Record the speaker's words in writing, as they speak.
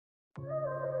A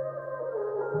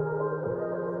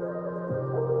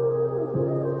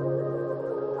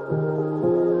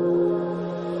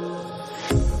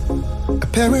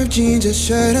pair of jeans, a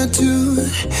shirt or two.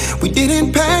 We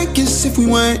didn't pack as if we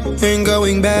weren't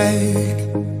going back.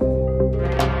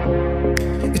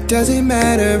 It doesn't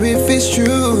matter if it's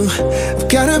true. I've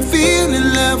got a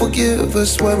feeling love will give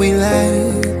us what we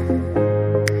lack.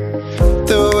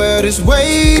 The world is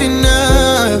waiting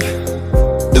up.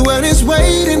 The world is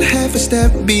waiting half a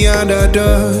step beyond our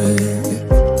door.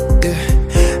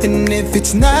 Yeah. And if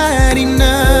it's not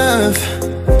enough,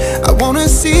 I wanna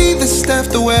see the stuff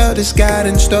the world has got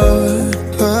in store.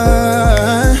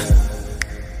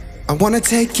 I wanna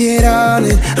take it all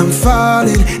in, I'm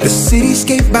falling. The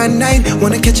cityscape by night,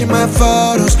 wanna catch in my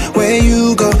photos. Where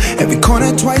you go, every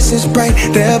corner twice as bright.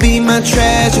 They'll be my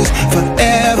treasures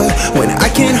forever. When I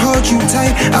can't hold you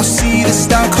tight, I'll see the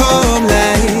Stockholm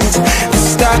lights. The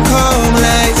Stockholm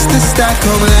lights, the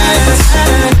Stockholm lights.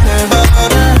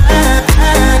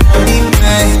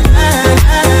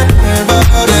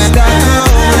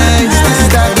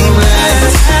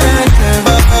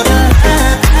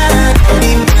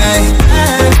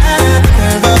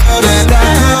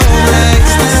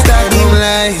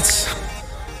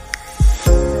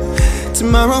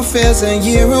 Tomorrow feels a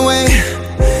year away,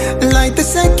 like the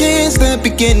seconds, the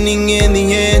beginning and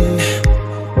the end.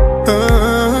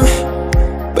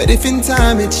 But if in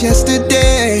time it's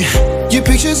yesterday, your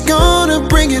picture's gonna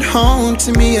bring it home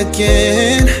to me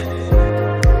again.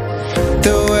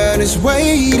 The world is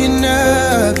waiting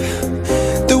up.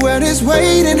 The world is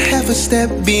waiting half a step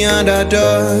beyond our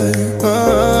door.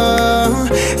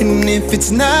 And if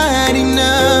it's not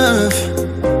enough,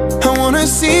 I wanna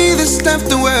see the stuff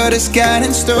the world has got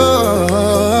in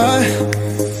store.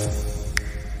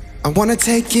 I wanna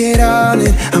take it all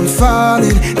in, I'm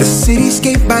falling. The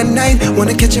cityscape by night,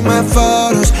 wanna catch in my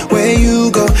photos. Where you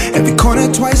go, every corner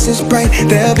twice as bright.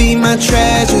 They'll be my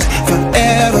treasures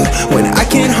forever. When I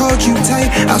can't hold you tight,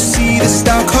 I'll see the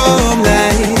Stockholm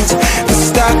lights. The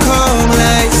Stockholm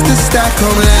lights, the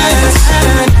Stockholm lights.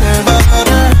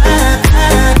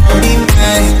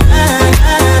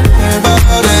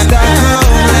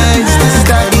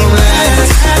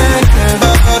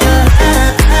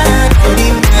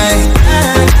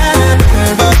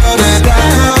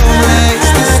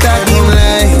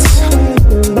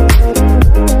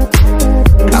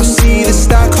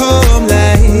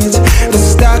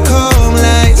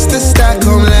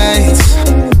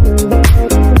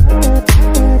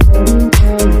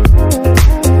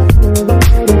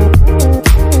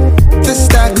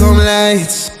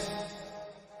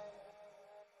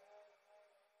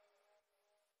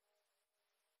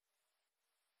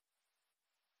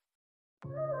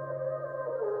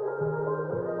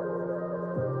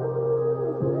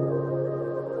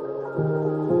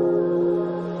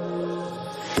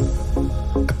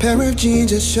 A pair of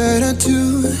jeans, a shirt or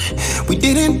two. We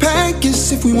didn't pack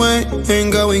as if we weren't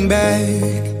going back.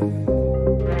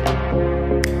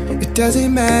 It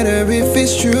doesn't matter if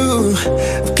it's true.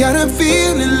 I've got a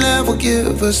feeling love will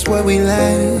give us what we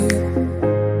lack.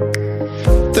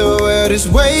 The world is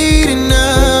waiting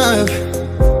up.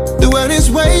 The world is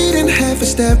waiting half a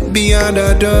step beyond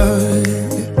our door.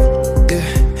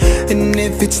 Yeah. And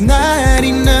if it's not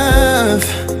enough,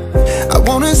 I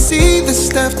wanna see the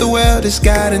stuff the world has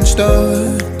got in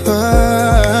store.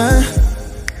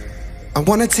 I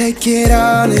wanna take it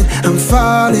all in, I'm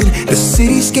falling. The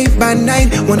cityscape by night,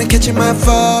 wanna catch in my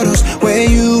photos. Where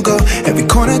you go, every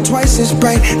corner twice as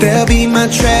bright. They'll be my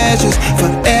treasures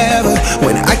forever.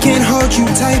 When I can't hold you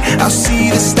tight, I'll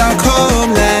see the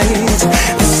Stockholm lights.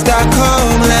 The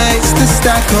Stockholm lights, the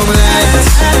Stockholm lights.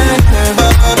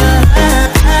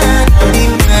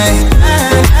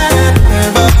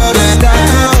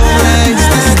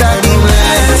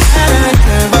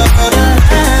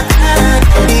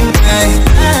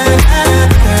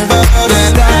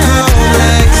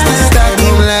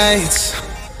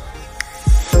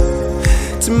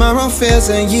 Tomorrow feels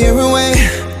a year away,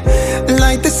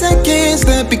 like the seconds,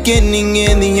 the beginning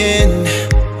and the end.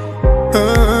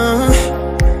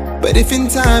 But if in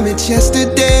time it's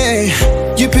yesterday,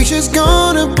 your picture's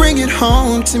gonna bring it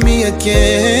home to me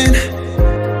again.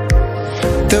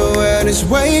 The world is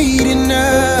waiting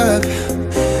up.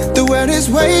 The world is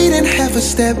waiting half a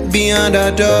step beyond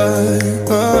our door.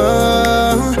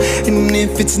 And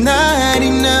if it's not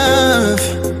enough,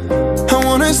 I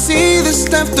wanna see the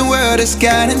stuff the world has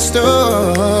got in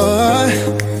store.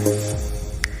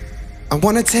 I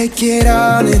wanna take it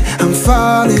all in, I'm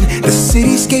falling. The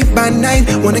cityscape by night,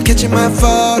 wanna catch in my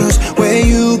photos. Where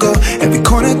you go, every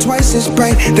corner twice as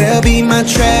bright. They'll be my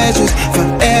treasures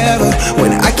forever.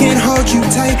 When I can't hold you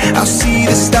tight, I'll see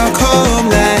the Stockholm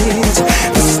lights,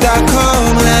 the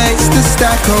Stockholm lights, the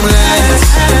Stockholm lights.